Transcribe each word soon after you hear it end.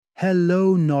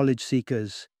Hello, knowledge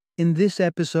seekers. In this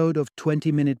episode of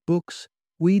 20-Minute Books,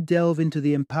 we delve into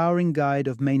the empowering guide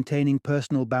of maintaining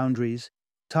personal boundaries,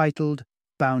 titled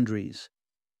Boundaries.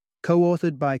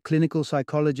 Co-authored by clinical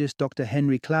psychologist Dr.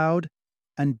 Henry Cloud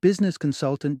and business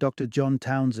consultant Dr. John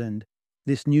Townsend,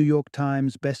 this New York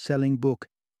Times best-selling book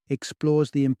explores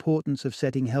the importance of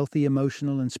setting healthy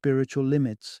emotional and spiritual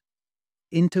limits.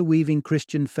 Interweaving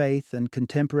Christian faith and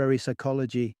contemporary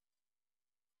psychology,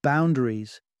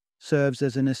 Boundaries serves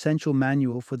as an essential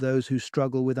manual for those who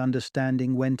struggle with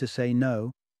understanding when to say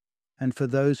no, and for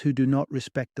those who do not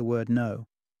respect the word no.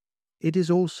 It is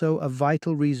also a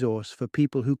vital resource for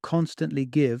people who constantly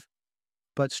give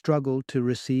but struggle to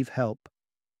receive help.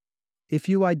 If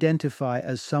you identify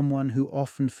as someone who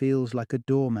often feels like a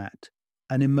doormat,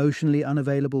 an emotionally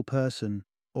unavailable person,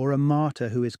 or a martyr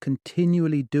who is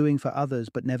continually doing for others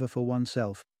but never for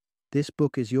oneself, this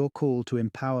book is your call to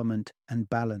empowerment and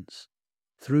balance.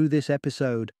 Through this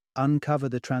episode, uncover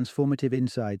the transformative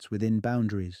insights within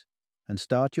Boundaries and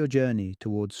start your journey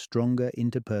towards stronger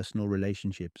interpersonal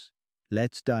relationships.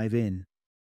 Let's dive in.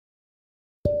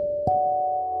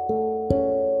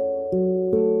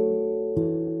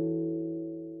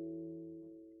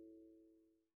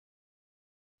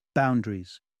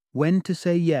 Boundaries. When to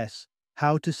say yes,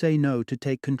 how to say no to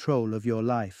take control of your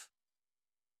life.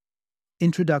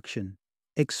 Introduction.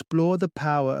 Explore the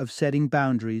power of setting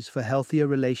boundaries for healthier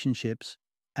relationships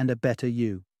and a better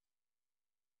you.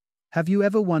 Have you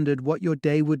ever wondered what your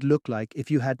day would look like if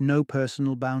you had no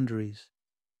personal boundaries?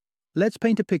 Let's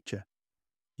paint a picture.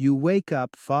 You wake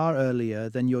up far earlier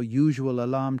than your usual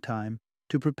alarm time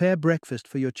to prepare breakfast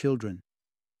for your children.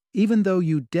 Even though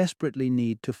you desperately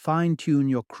need to fine-tune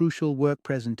your crucial work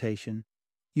presentation,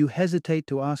 you hesitate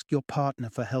to ask your partner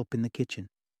for help in the kitchen.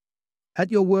 At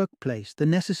your workplace, the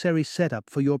necessary setup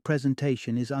for your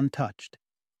presentation is untouched.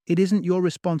 It isn't your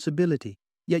responsibility,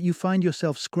 yet you find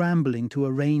yourself scrambling to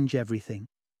arrange everything.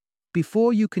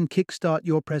 Before you can kickstart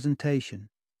your presentation,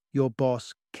 your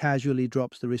boss casually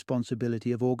drops the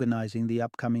responsibility of organizing the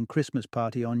upcoming Christmas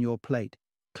party on your plate,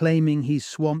 claiming he's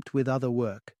swamped with other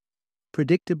work.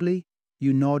 Predictably,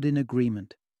 you nod in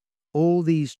agreement. All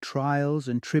these trials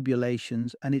and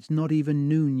tribulations, and it's not even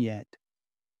noon yet.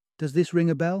 Does this ring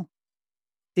a bell?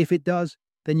 If it does,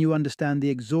 then you understand the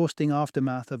exhausting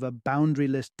aftermath of a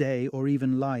boundaryless day or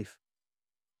even life.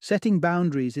 Setting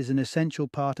boundaries is an essential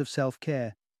part of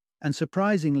self-care, and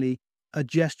surprisingly, a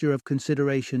gesture of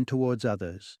consideration towards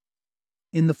others.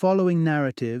 In the following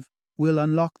narrative, we'll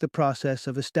unlock the process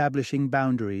of establishing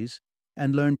boundaries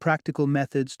and learn practical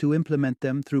methods to implement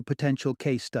them through potential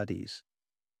case studies.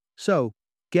 So,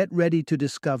 get ready to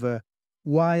discover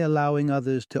why allowing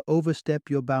others to overstep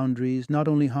your boundaries not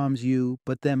only harms you,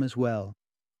 but them as well,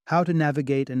 how to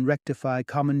navigate and rectify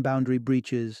common boundary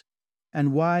breaches,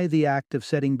 and why the act of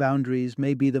setting boundaries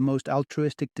may be the most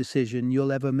altruistic decision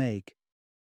you'll ever make.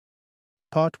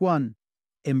 Part 1.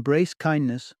 Embrace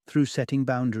kindness through setting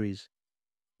boundaries.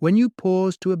 When you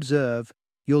pause to observe,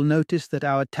 you'll notice that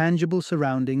our tangible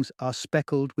surroundings are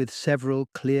speckled with several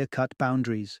clear-cut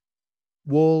boundaries.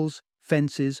 Walls,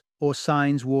 fences, or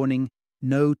signs warning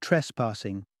 "No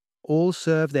trespassing" all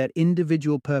serve their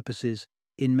individual purposes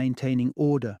in maintaining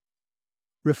order.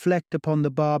 Reflect upon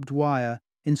the barbed wire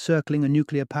encircling a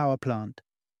nuclear power plant.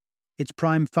 Its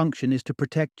prime function is to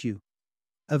protect you,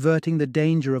 averting the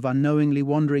danger of unknowingly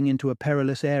wandering into a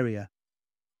perilous area.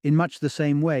 In much the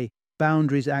same way,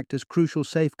 boundaries act as crucial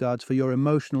safeguards for your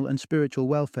emotional and spiritual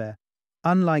welfare.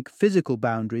 Unlike physical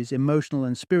boundaries, emotional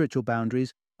and spiritual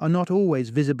boundaries are not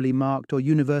always visibly marked or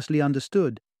universally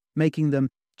understood, making them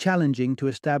challenging to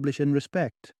establish and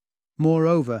respect.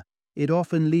 Moreover, it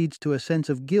often leads to a sense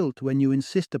of guilt when you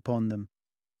insist upon them.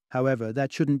 However,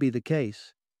 that shouldn't be the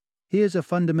case. Here's a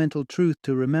fundamental truth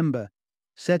to remember.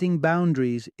 Setting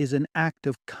boundaries is an act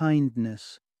of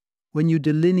kindness. When you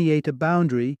delineate a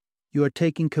boundary, you are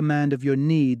taking command of your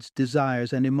needs,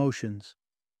 desires, and emotions.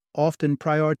 Often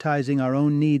prioritizing our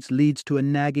own needs leads to a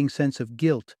nagging sense of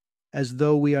guilt, as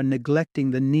though we are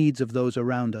neglecting the needs of those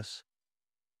around us.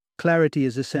 Clarity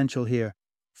is essential here.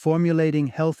 Formulating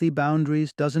healthy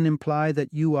boundaries doesn't imply that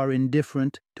you are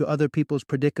indifferent to other people's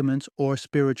predicaments or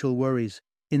spiritual worries.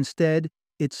 Instead,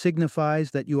 it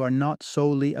signifies that you are not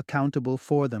solely accountable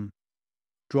for them.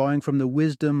 Drawing from the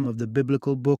wisdom of the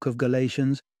biblical book of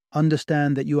Galatians,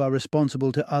 understand that you are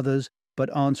responsible to others,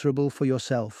 but answerable for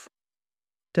yourself.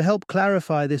 To help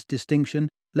clarify this distinction,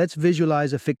 let's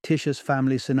visualize a fictitious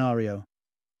family scenario.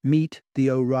 Meet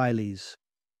the O'Reillys.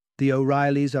 The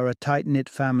O'Reillys are a tight-knit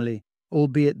family,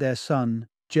 albeit their son,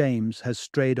 James, has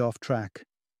strayed off track.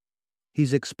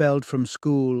 He's expelled from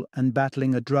school and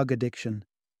battling a drug addiction.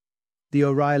 The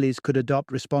O'Reillys could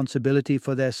adopt responsibility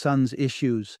for their son's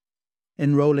issues,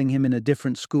 enrolling him in a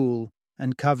different school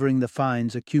and covering the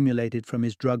fines accumulated from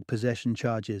his drug possession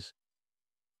charges.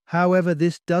 However,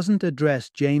 this doesn't address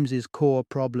James's core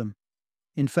problem.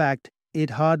 In fact,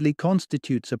 it hardly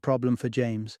constitutes a problem for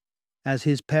James, as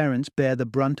his parents bear the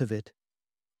brunt of it.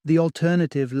 The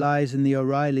alternative lies in the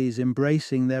O'Reillys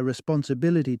embracing their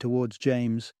responsibility towards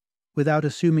James without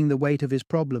assuming the weight of his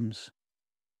problems.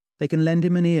 They can lend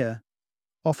him an ear,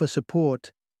 offer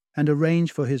support, and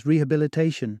arrange for his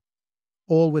rehabilitation,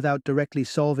 all without directly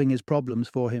solving his problems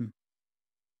for him.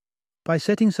 By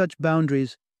setting such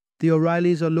boundaries, the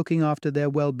O'Reillys are looking after their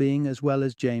well-being as well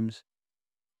as James.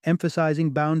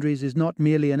 Emphasizing boundaries is not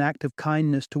merely an act of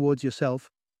kindness towards yourself,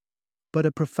 but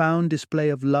a profound display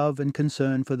of love and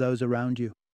concern for those around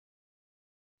you.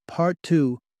 Part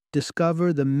 2.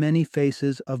 Discover the many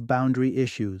faces of boundary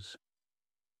issues.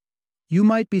 You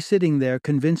might be sitting there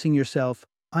convincing yourself,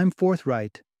 I'm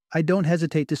forthright, I don't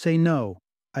hesitate to say no,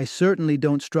 I certainly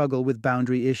don't struggle with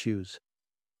boundary issues.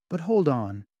 But hold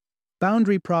on.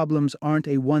 Boundary problems aren't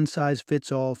a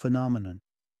one-size-fits-all phenomenon.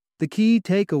 The key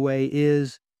takeaway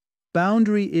is,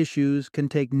 boundary issues can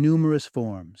take numerous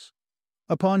forms.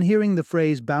 Upon hearing the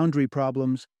phrase boundary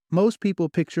problems, most people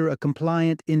picture a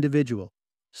compliant individual,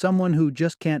 someone who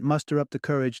just can't muster up the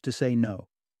courage to say no.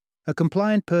 A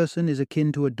compliant person is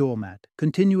akin to a doormat,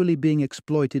 continually being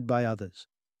exploited by others.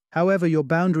 However, your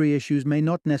boundary issues may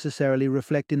not necessarily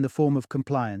reflect in the form of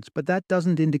compliance, but that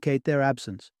doesn't indicate their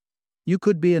absence. You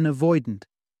could be an avoidant.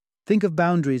 Think of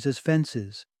boundaries as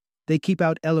fences. They keep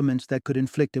out elements that could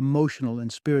inflict emotional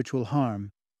and spiritual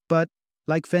harm. But,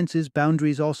 like fences,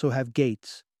 boundaries also have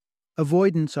gates.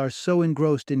 Avoidants are so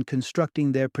engrossed in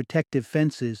constructing their protective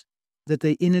fences that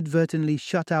they inadvertently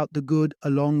shut out the good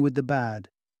along with the bad.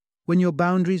 When your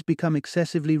boundaries become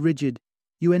excessively rigid,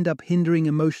 you end up hindering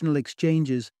emotional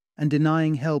exchanges and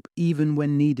denying help even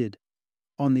when needed.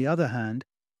 On the other hand,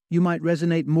 you might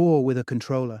resonate more with a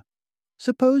controller.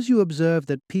 Suppose you observe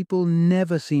that people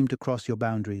never seem to cross your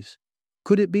boundaries.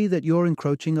 Could it be that you're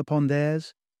encroaching upon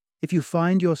theirs? If you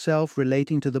find yourself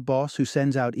relating to the boss who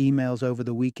sends out emails over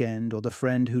the weekend or the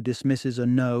friend who dismisses a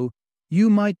no, you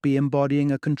might be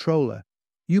embodying a controller.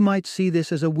 You might see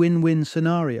this as a win-win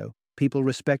scenario. People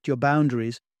respect your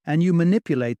boundaries, and you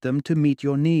manipulate them to meet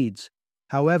your needs.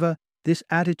 However, this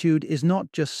attitude is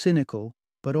not just cynical,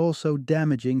 but also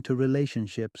damaging to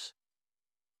relationships.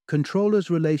 Controllers'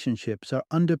 relationships are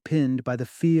underpinned by the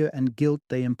fear and guilt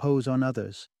they impose on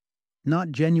others,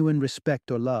 not genuine respect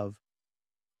or love.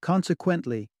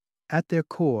 Consequently, at their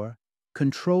core,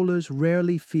 controllers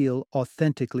rarely feel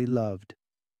authentically loved.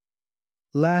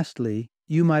 Lastly,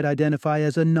 you might identify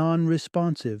as a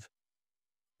non-responsive.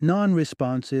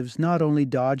 Non-responsives not only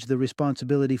dodge the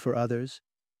responsibility for others,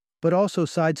 but also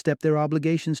sidestep their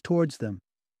obligations towards them.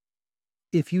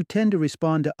 If you tend to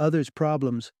respond to others'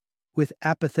 problems with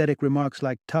apathetic remarks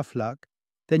like tough luck,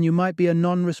 then you might be a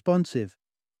non-responsive,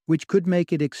 which could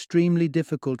make it extremely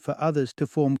difficult for others to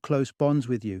form close bonds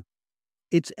with you.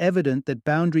 It's evident that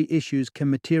boundary issues can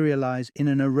materialize in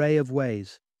an array of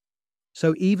ways.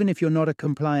 So even if you're not a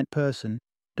compliant person,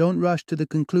 don't rush to the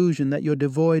conclusion that you're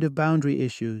devoid of boundary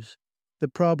issues. The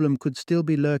problem could still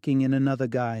be lurking in another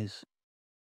guise.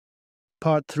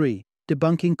 Part 3.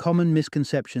 Debunking common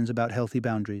misconceptions about healthy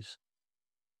boundaries.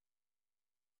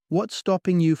 What's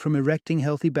stopping you from erecting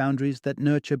healthy boundaries that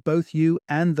nurture both you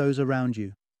and those around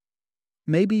you?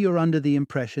 Maybe you're under the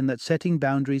impression that setting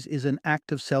boundaries is an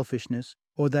act of selfishness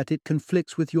or that it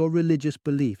conflicts with your religious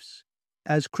beliefs.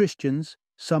 As Christians,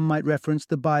 some might reference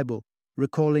the Bible,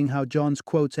 recalling how John's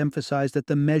quotes emphasize that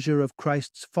the measure of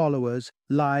Christ's followers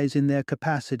lies in their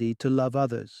capacity to love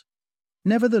others.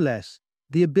 Nevertheless,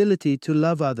 the ability to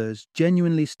love others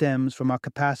genuinely stems from our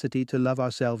capacity to love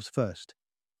ourselves first.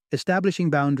 Establishing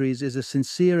boundaries is a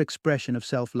sincere expression of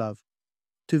self-love.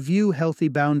 To view healthy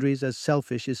boundaries as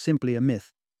selfish is simply a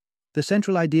myth. The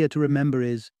central idea to remember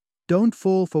is, don't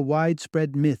fall for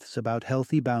widespread myths about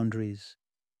healthy boundaries.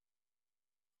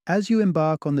 As you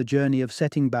embark on the journey of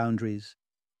setting boundaries,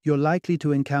 you're likely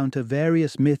to encounter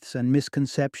various myths and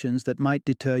misconceptions that might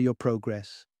deter your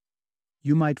progress.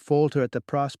 You might falter at the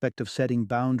prospect of setting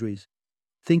boundaries,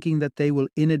 thinking that they will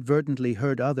inadvertently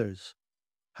hurt others.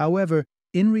 However,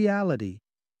 in reality,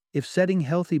 if setting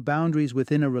healthy boundaries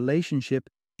within a relationship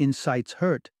incites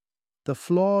hurt, the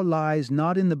flaw lies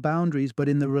not in the boundaries but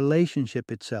in the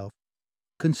relationship itself.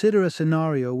 Consider a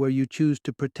scenario where you choose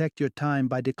to protect your time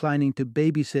by declining to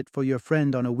babysit for your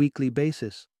friend on a weekly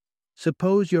basis.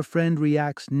 Suppose your friend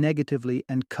reacts negatively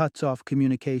and cuts off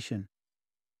communication.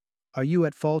 Are you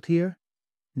at fault here?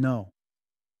 No.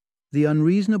 The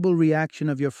unreasonable reaction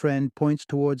of your friend points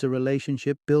towards a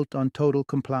relationship built on total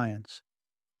compliance.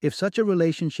 If such a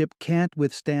relationship can't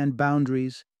withstand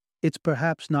boundaries, it's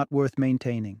perhaps not worth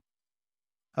maintaining.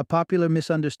 A popular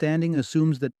misunderstanding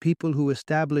assumes that people who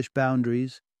establish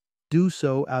boundaries do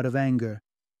so out of anger.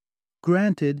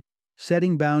 Granted,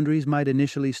 setting boundaries might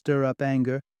initially stir up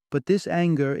anger, but this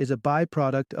anger is a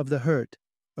byproduct of the hurt,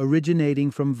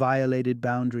 originating from violated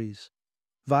boundaries.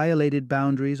 Violated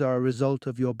boundaries are a result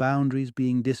of your boundaries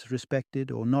being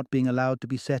disrespected or not being allowed to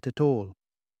be set at all.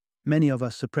 Many of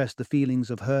us suppress the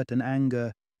feelings of hurt and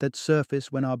anger that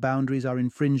surface when our boundaries are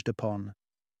infringed upon.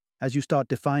 As you start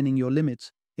defining your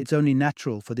limits, it's only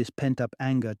natural for this pent-up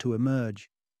anger to emerge.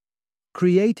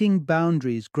 Creating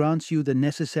boundaries grants you the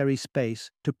necessary space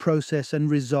to process and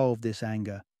resolve this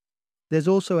anger. There's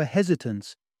also a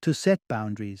hesitance to set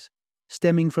boundaries,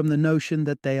 stemming from the notion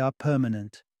that they are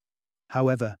permanent.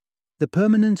 However, the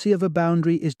permanency of a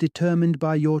boundary is determined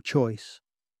by your choice.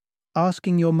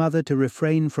 Asking your mother to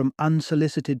refrain from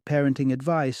unsolicited parenting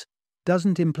advice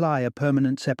doesn't imply a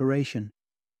permanent separation.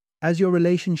 As your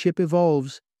relationship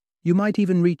evolves, you might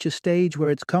even reach a stage where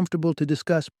it's comfortable to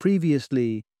discuss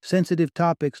previously sensitive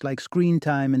topics like screen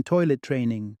time and toilet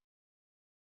training.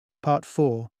 Part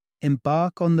 4.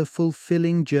 Embark on the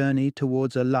fulfilling journey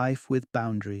towards a life with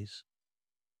boundaries.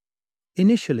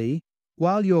 Initially,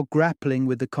 while you're grappling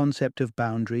with the concept of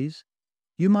boundaries,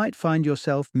 you might find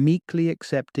yourself meekly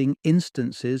accepting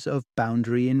instances of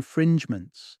boundary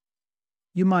infringements.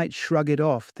 You might shrug it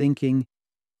off, thinking,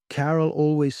 Carol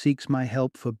always seeks my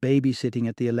help for babysitting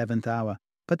at the 11th hour,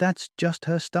 but that's just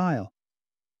her style.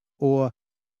 Or,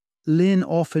 Lynn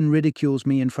often ridicules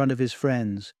me in front of his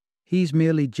friends. He's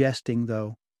merely jesting,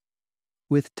 though.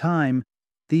 With time,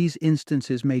 these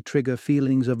instances may trigger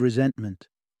feelings of resentment.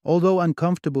 Although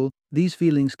uncomfortable, these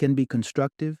feelings can be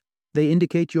constructive. They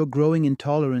indicate your growing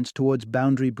intolerance towards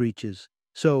boundary breaches.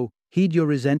 So, heed your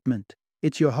resentment.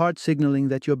 It's your heart signaling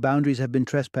that your boundaries have been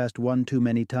trespassed one too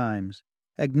many times.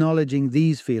 Acknowledging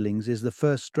these feelings is the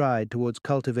first stride towards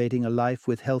cultivating a life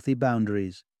with healthy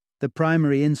boundaries. The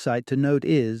primary insight to note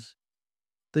is,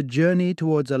 the journey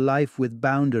towards a life with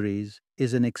boundaries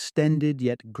is an extended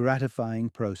yet gratifying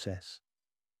process.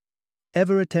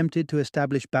 Ever attempted to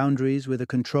establish boundaries with a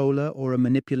controller or a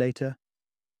manipulator?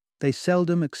 They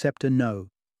seldom accept a no,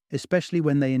 especially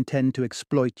when they intend to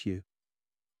exploit you.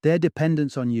 Their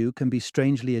dependence on you can be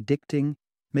strangely addicting,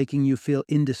 making you feel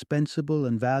indispensable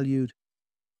and valued.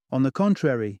 On the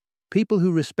contrary, people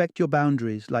who respect your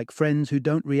boundaries, like friends who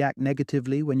don't react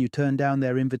negatively when you turn down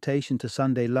their invitation to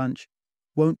Sunday lunch,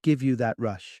 won't give you that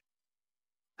rush.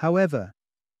 However,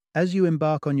 as you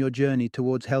embark on your journey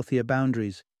towards healthier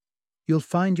boundaries, you'll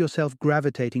find yourself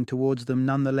gravitating towards them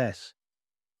nonetheless.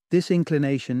 This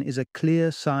inclination is a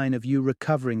clear sign of you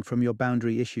recovering from your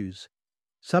boundary issues.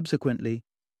 Subsequently,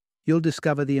 you'll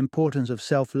discover the importance of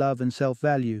self-love and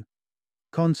self-value,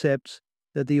 concepts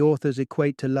that the authors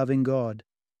equate to loving God.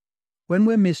 When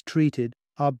we're mistreated,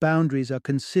 our boundaries are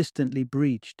consistently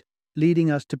breached,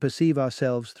 leading us to perceive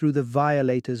ourselves through the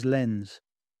violator's lens.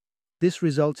 This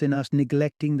results in us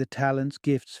neglecting the talents,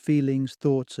 gifts, feelings,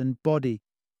 thoughts, and body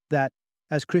that,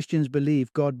 as Christians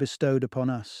believe, God bestowed upon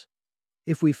us.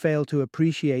 If we fail to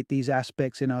appreciate these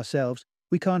aspects in ourselves,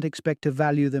 we can't expect to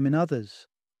value them in others,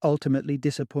 ultimately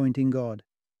disappointing God.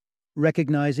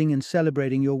 Recognizing and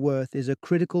celebrating your worth is a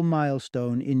critical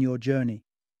milestone in your journey.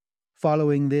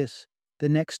 Following this, the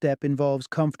next step involves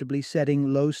comfortably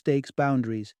setting low-stakes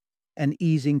boundaries and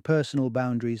easing personal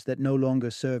boundaries that no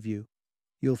longer serve you.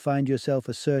 You'll find yourself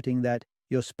asserting that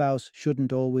your spouse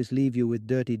shouldn't always leave you with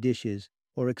dirty dishes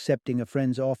or accepting a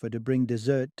friend's offer to bring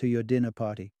dessert to your dinner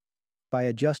party. By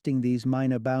adjusting these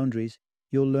minor boundaries,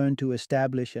 you'll learn to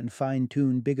establish and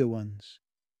fine-tune bigger ones.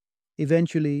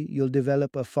 Eventually, you'll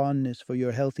develop a fondness for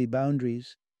your healthy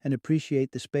boundaries and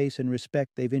appreciate the space and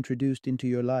respect they've introduced into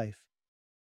your life.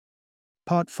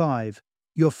 Part 5.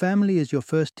 Your family is your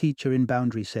first teacher in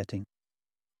boundary setting.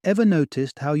 Ever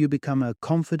noticed how you become a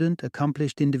confident,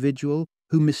 accomplished individual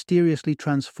who mysteriously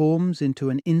transforms into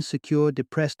an insecure,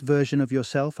 depressed version of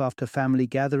yourself after family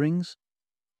gatherings?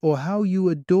 Or how you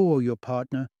adore your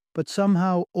partner but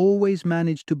somehow always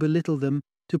manage to belittle them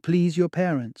to please your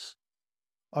parents?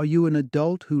 Are you an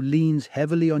adult who leans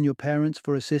heavily on your parents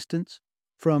for assistance,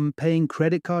 from paying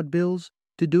credit card bills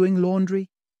to doing laundry?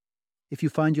 If you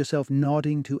find yourself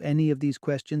nodding to any of these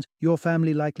questions, your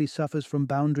family likely suffers from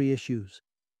boundary issues.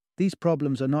 These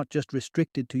problems are not just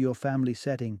restricted to your family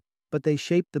setting, but they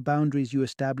shape the boundaries you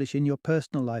establish in your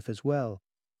personal life as well.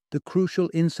 The crucial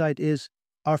insight is,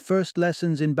 our first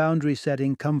lessons in boundary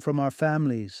setting come from our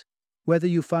families. Whether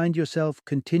you find yourself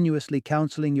continuously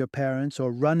counseling your parents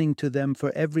or running to them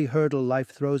for every hurdle life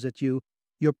throws at you,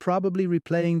 you're probably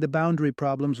replaying the boundary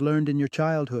problems learned in your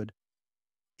childhood.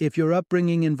 If your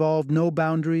upbringing involved no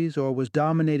boundaries or was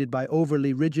dominated by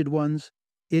overly rigid ones,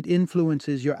 it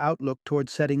influences your outlook toward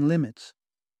setting limits.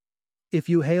 If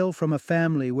you hail from a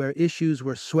family where issues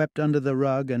were swept under the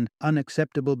rug and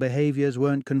unacceptable behaviors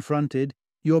weren't confronted,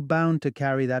 you're bound to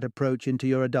carry that approach into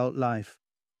your adult life.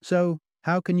 So,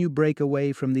 how can you break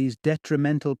away from these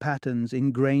detrimental patterns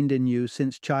ingrained in you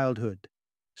since childhood?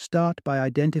 Start by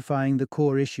identifying the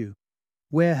core issue.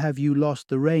 Where have you lost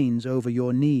the reins over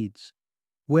your needs?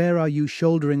 Where are you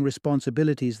shouldering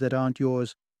responsibilities that aren't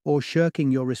yours or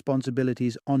shirking your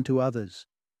responsibilities onto others?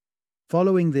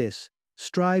 Following this,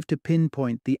 strive to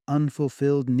pinpoint the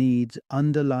unfulfilled needs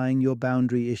underlying your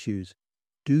boundary issues.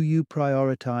 Do you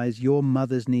prioritize your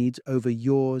mother's needs over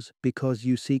yours because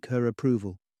you seek her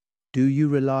approval? Do you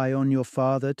rely on your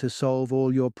father to solve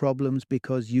all your problems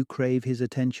because you crave his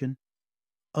attention?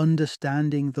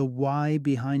 Understanding the why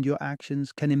behind your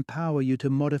actions can empower you to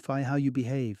modify how you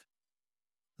behave.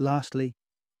 Lastly,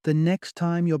 the next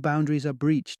time your boundaries are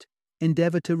breached,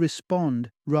 endeavor to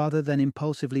respond rather than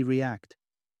impulsively react.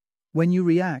 When you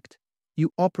react,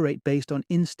 you operate based on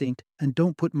instinct and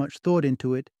don't put much thought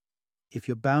into it. If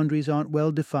your boundaries aren't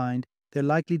well defined, they're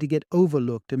likely to get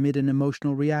overlooked amid an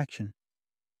emotional reaction.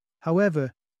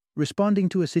 However, responding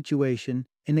to a situation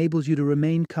enables you to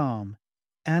remain calm,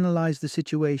 analyze the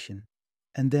situation,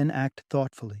 and then act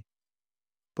thoughtfully.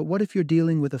 But what if you're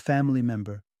dealing with a family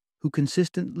member who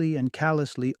consistently and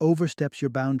callously oversteps your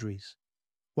boundaries?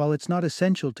 While it's not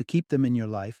essential to keep them in your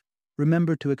life,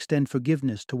 remember to extend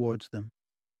forgiveness towards them.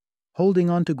 Holding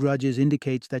on to grudges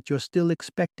indicates that you're still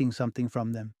expecting something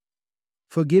from them.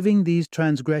 Forgiving these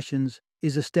transgressions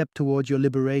is a step towards your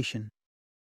liberation.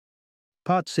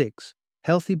 Part 6.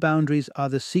 Healthy boundaries are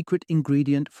the secret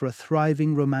ingredient for a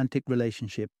thriving romantic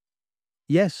relationship.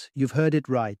 Yes, you've heard it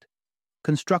right.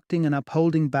 Constructing and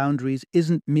upholding boundaries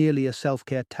isn't merely a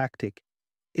self-care tactic.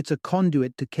 It's a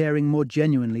conduit to caring more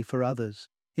genuinely for others.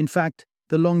 In fact,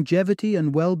 the longevity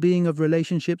and well-being of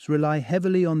relationships rely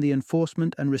heavily on the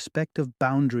enforcement and respect of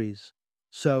boundaries.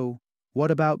 So,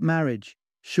 what about marriage?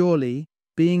 Surely,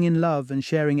 being in love and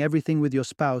sharing everything with your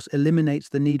spouse eliminates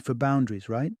the need for boundaries,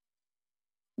 right?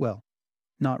 Well,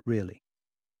 not really.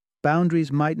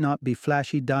 Boundaries might not be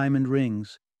flashy diamond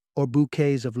rings or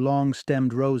bouquets of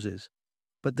long-stemmed roses,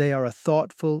 but they are a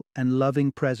thoughtful and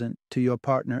loving present to your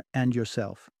partner and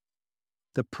yourself.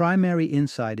 The primary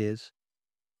insight is,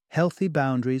 healthy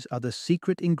boundaries are the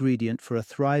secret ingredient for a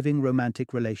thriving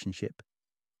romantic relationship.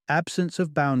 Absence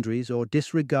of boundaries or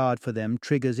disregard for them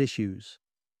triggers issues.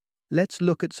 Let's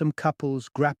look at some couples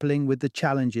grappling with the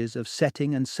challenges of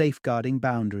setting and safeguarding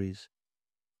boundaries.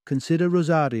 Consider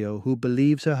Rosario, who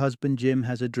believes her husband Jim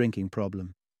has a drinking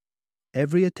problem.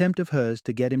 Every attempt of hers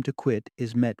to get him to quit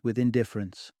is met with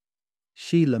indifference.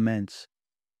 She laments,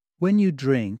 "When you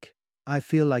drink, I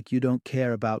feel like you don't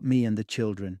care about me and the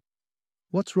children."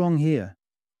 What's wrong here?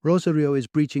 Rosario is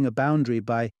breaching a boundary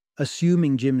by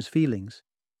assuming Jim's feelings.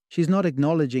 She's not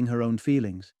acknowledging her own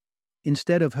feelings.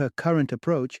 Instead of her current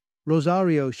approach,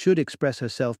 Rosario should express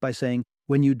herself by saying,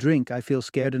 "When you drink, I feel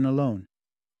scared and alone."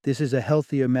 This is a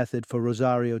healthier method for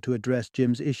Rosario to address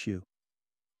Jim's issue.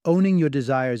 Owning your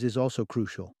desires is also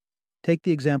crucial. Take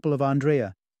the example of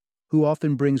Andrea, who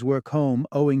often brings work home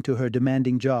owing to her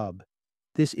demanding job.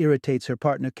 This irritates her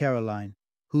partner Caroline,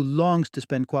 who longs to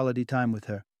spend quality time with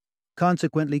her.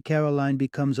 Consequently, Caroline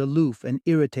becomes aloof and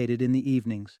irritated in the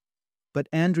evenings. But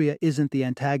Andrea isn't the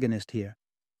antagonist here.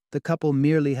 The couple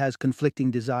merely has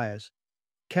conflicting desires.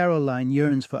 Caroline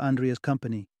yearns for Andrea's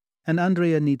company, and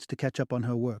Andrea needs to catch up on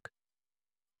her work.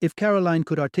 If Caroline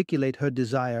could articulate her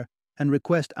desire and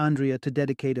request Andrea to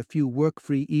dedicate a few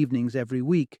work-free evenings every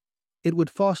week, it would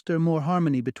foster more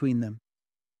harmony between them.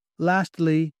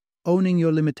 Lastly, owning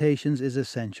your limitations is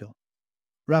essential.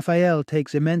 Raphael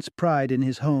takes immense pride in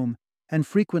his home and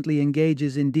frequently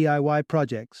engages in DIY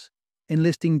projects,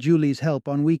 enlisting Julie's help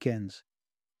on weekends.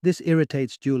 This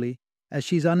irritates Julie, as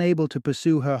she's unable to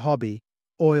pursue her hobby,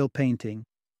 oil painting,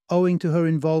 owing to her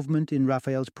involvement in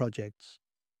Raphael's projects.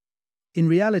 In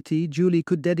reality, Julie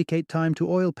could dedicate time to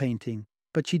oil painting,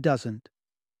 but she doesn't,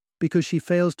 because she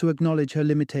fails to acknowledge her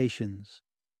limitations.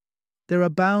 There are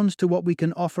bounds to what we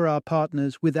can offer our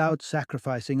partners without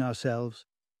sacrificing ourselves.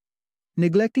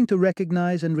 Neglecting to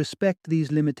recognize and respect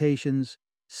these limitations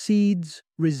seeds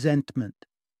resentment.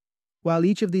 While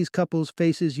each of these couples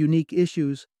faces unique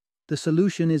issues, the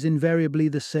solution is invariably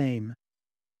the same.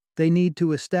 They need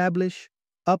to establish,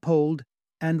 uphold,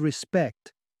 and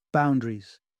respect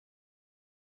boundaries.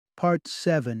 Part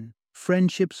 7.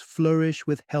 friendships flourish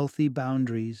with healthy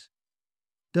boundaries.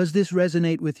 Does this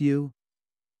resonate with you?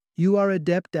 You are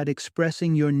adept at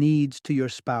expressing your needs to your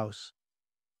spouse.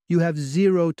 You have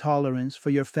zero tolerance for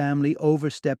your family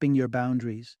overstepping your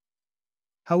boundaries.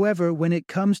 However, when it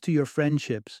comes to your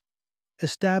friendships,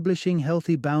 establishing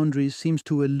healthy boundaries seems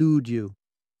to elude you.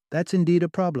 That's indeed a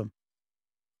problem.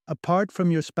 Apart from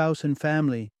your spouse and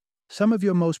family, some of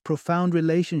your most profound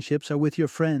relationships are with your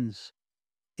friends.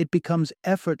 It becomes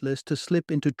effortless to slip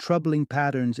into troubling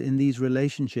patterns in these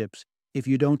relationships if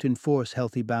you don't enforce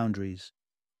healthy boundaries.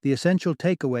 The essential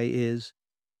takeaway is,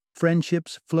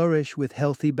 friendships flourish with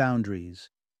healthy boundaries.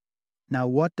 Now,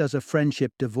 what does a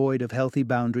friendship devoid of healthy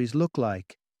boundaries look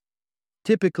like?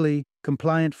 Typically,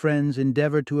 compliant friends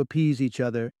endeavor to appease each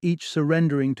other, each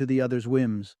surrendering to the other's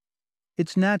whims.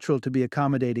 It's natural to be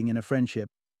accommodating in a friendship.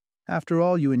 After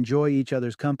all, you enjoy each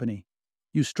other's company.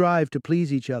 You strive to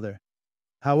please each other.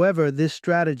 However, this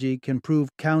strategy can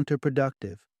prove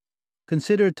counterproductive.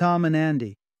 Consider Tom and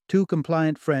Andy, two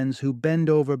compliant friends who bend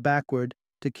over backward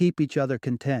to keep each other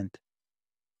content.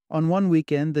 On one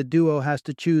weekend, the duo has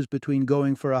to choose between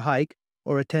going for a hike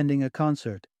or attending a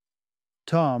concert.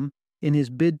 Tom, in his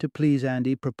bid to please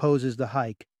Andy, proposes the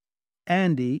hike.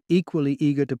 Andy, equally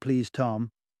eager to please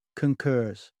Tom,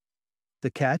 concurs.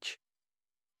 The catch?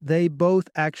 They both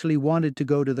actually wanted to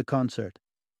go to the concert.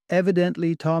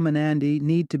 Evidently, Tom and Andy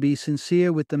need to be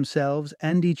sincere with themselves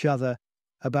and each other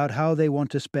about how they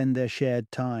want to spend their shared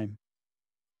time.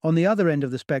 On the other end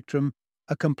of the spectrum,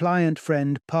 a compliant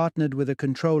friend partnered with a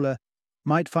controller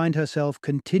might find herself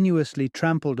continuously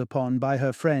trampled upon by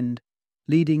her friend,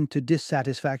 leading to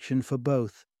dissatisfaction for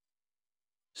both.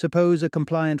 Suppose a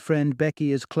compliant friend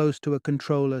Becky is close to a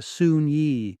controller Soon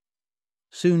Yi.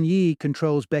 Soon Yi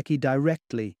controls Becky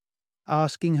directly,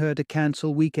 asking her to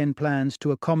cancel weekend plans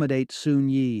to accommodate Soon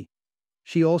Yi.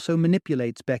 She also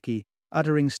manipulates Becky,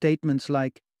 uttering statements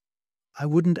like, "I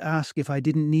wouldn't ask if I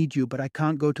didn't need you, but I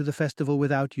can't go to the festival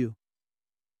without you."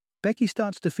 Becky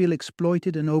starts to feel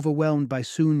exploited and overwhelmed by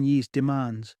Soon Yi's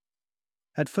demands.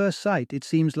 At first sight, it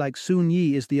seems like Soon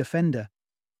Yi is the offender.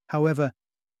 However,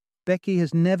 Becky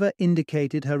has never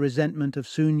indicated her resentment of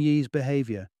Soon Yi's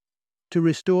behavior. To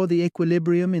restore the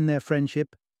equilibrium in their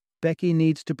friendship, Becky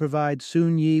needs to provide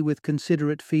Soon Yi with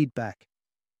considerate feedback.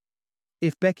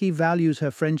 If Becky values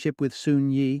her friendship with Soon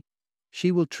Yi,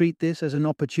 she will treat this as an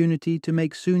opportunity to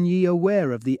make Soon Yi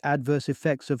aware of the adverse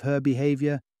effects of her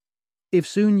behavior. If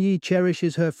Soon Yi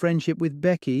cherishes her friendship with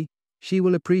Becky, she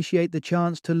will appreciate the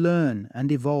chance to learn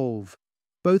and evolve.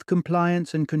 Both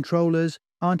compliance and controllers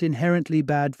aren't inherently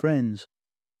bad friends.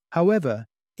 However,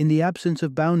 in the absence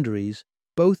of boundaries,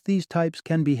 both these types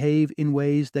can behave in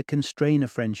ways that can strain a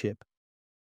friendship.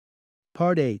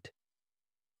 Part 8.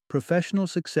 Professional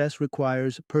success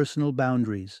requires personal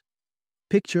boundaries.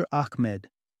 Picture Ahmed.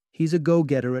 He's a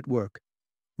go-getter at work,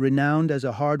 renowned as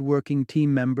a hard-working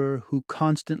team member who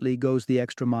constantly goes the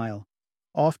extra mile,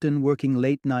 often working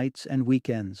late nights and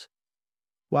weekends.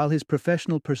 While his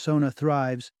professional persona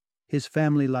thrives, his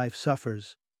family life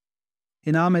suffers.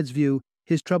 In Ahmed's view,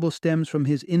 his trouble stems from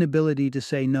his inability to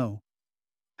say no.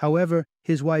 However,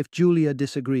 his wife Julia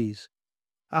disagrees.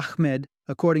 Ahmed,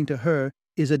 according to her,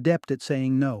 is adept at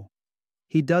saying no.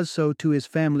 He does so to his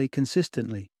family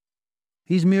consistently.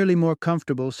 He's merely more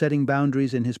comfortable setting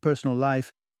boundaries in his personal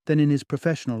life than in his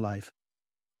professional life.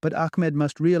 But Ahmed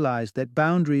must realize that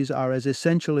boundaries are as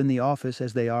essential in the office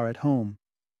as they are at home.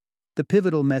 The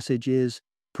pivotal message is,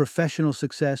 professional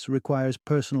success requires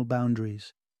personal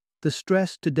boundaries. The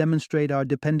stress to demonstrate our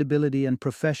dependability and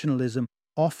professionalism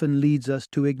often leads us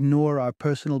to ignore our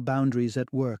personal boundaries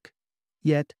at work.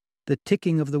 Yet, the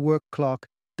ticking of the work clock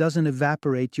doesn't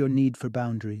evaporate your need for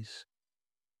boundaries.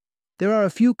 There are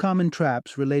a few common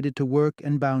traps related to work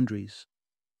and boundaries.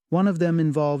 One of them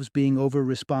involves being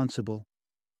over-responsible,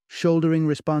 shouldering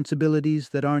responsibilities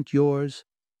that aren't yours,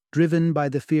 driven by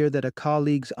the fear that a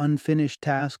colleague's unfinished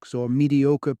tasks or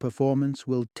mediocre performance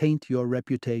will taint your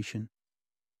reputation.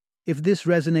 If this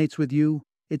resonates with you,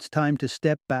 it's time to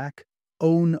step back,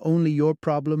 own only your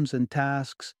problems and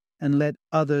tasks, and let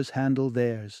others handle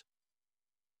theirs.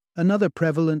 Another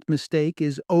prevalent mistake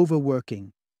is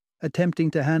overworking,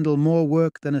 attempting to handle more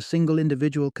work than a single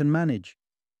individual can manage.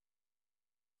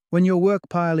 When your work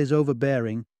pile is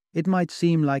overbearing, it might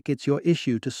seem like it's your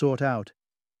issue to sort out.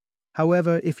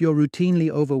 However, if you're routinely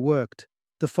overworked,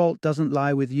 the fault doesn't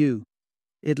lie with you.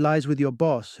 It lies with your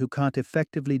boss who can't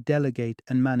effectively delegate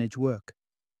and manage work.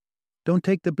 Don't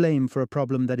take the blame for a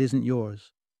problem that isn't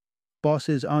yours.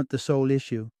 Bosses aren't the sole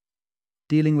issue.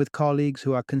 Dealing with colleagues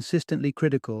who are consistently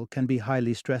critical can be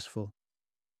highly stressful.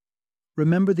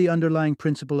 Remember the underlying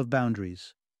principle of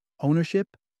boundaries: ownership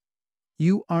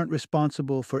You aren't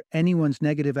responsible for anyone's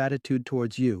negative attitude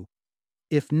towards you.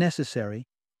 If necessary,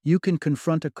 you can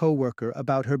confront a coworker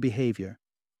about her behavior,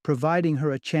 providing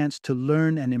her a chance to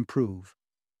learn and improve.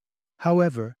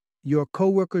 However, your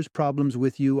coworker's problems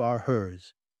with you are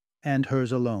hers, and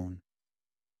hers alone.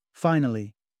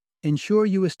 Finally, ensure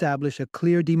you establish a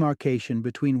clear demarcation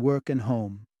between work and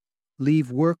home.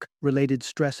 Leave work-related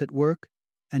stress at work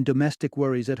and domestic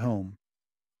worries at home.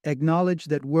 Acknowledge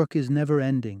that work is never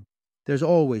ending. There's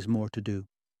always more to do,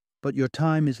 but your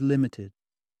time is limited.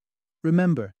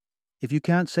 Remember, if you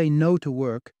can't say no to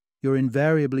work, you're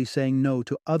invariably saying no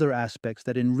to other aspects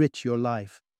that enrich your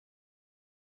life.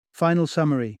 Final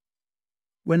summary.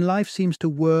 When life seems to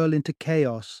whirl into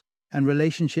chaos and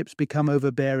relationships become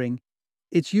overbearing,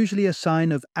 it's usually a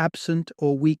sign of absent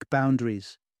or weak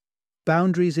boundaries.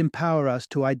 Boundaries empower us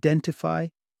to identify,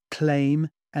 claim,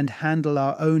 and handle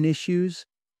our own issues,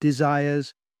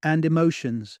 desires, and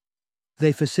emotions.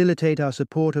 They facilitate our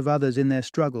support of others in their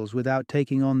struggles without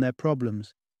taking on their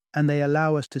problems, and they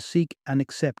allow us to seek and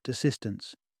accept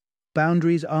assistance.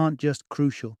 Boundaries aren't just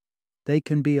crucial, they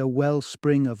can be a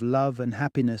wellspring of love and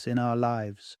happiness in our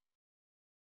lives.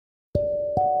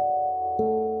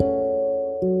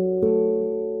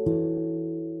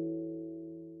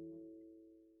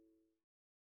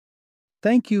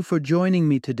 Thank you for joining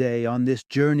me today on this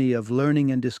journey of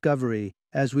learning and discovery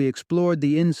as we explored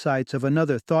the insights of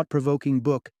another thought-provoking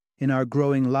book in our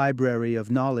growing library of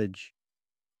knowledge.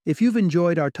 If you've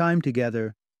enjoyed our time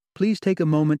together, please take a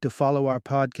moment to follow our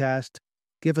podcast,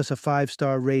 give us a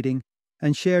 5-star rating,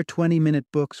 and share 20-minute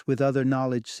books with other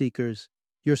knowledge seekers.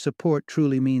 Your support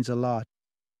truly means a lot.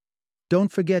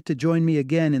 Don't forget to join me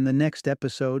again in the next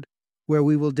episode, where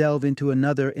we will delve into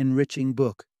another enriching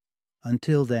book.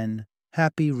 Until then,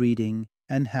 happy reading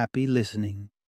and happy listening.